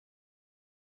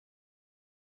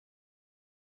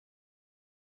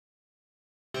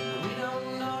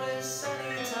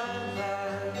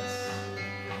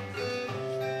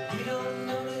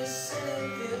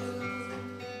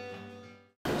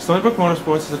Stony Brook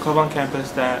Motorsports is a club on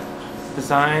campus that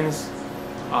designs,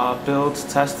 builds,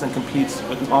 tests, and competes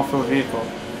with an off-road vehicle.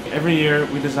 Every year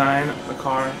we design a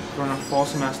car during our fall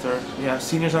semester. We have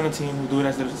seniors on the team who do it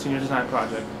as their senior design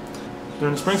project.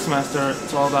 During the spring semester,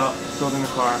 it's all about building the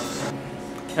car.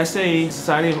 SAE,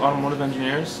 Society of Automotive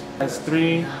Engineers, has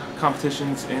 3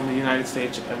 competitions in the United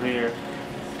States every year.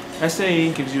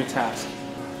 SAE gives you a task.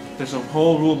 There's a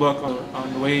whole rule book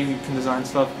on the way you can design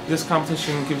stuff. This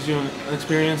competition gives you an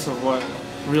experience of what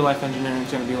real-life engineering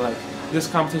is going to be like. This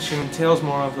competition entails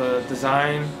more of the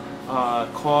design,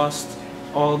 cost,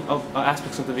 all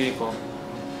aspects of the vehicle.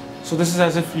 So this is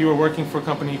as if you were working for a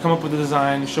company. You come up with a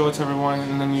design, you show it to everyone,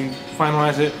 and then you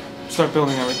finalize it, start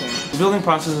building everything. The building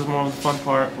process is more of the fun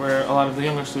part where a lot of the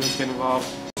younger students get involved.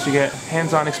 So you get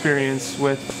hands-on experience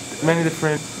with many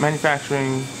different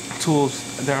manufacturing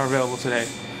tools that are available today.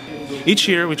 Each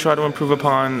year we try to improve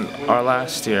upon our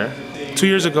last year. 2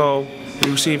 years ago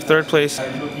we received 3rd place.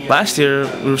 Last year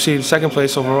we received 2nd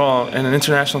place overall in an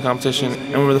international competition,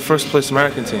 and we were the 1st place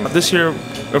American team. This year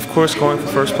we're of course going for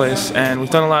 1st place, and we've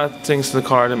done a lot of things to the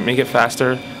car to make it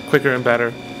faster, quicker and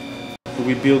better.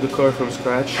 We build the car from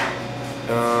scratch.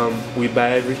 We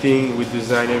buy everything, we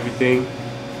design everything.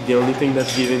 The only thing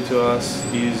that's given to us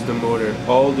is the motor.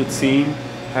 All the team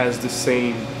has the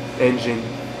same engine.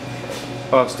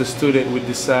 Us, the student, would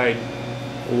decide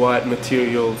what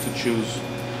material to choose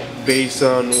based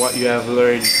on what you have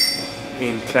learned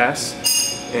in class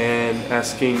and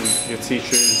asking your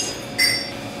teachers.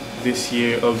 This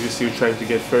year, obviously, we're trying to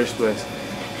get 1st place.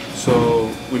 So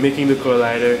we're making the car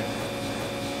lighter,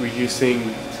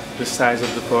 reducing the size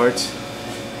of the parts,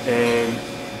 and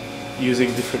using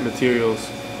different materials.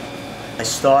 I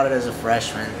started as a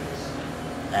freshman,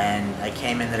 and I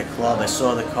came into the club. I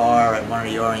saw the car at one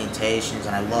of the orientations,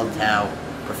 and I loved how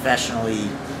professionally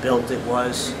built it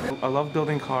was. I love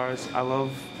building cars. I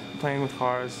love playing with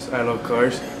cars. I love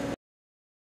cars.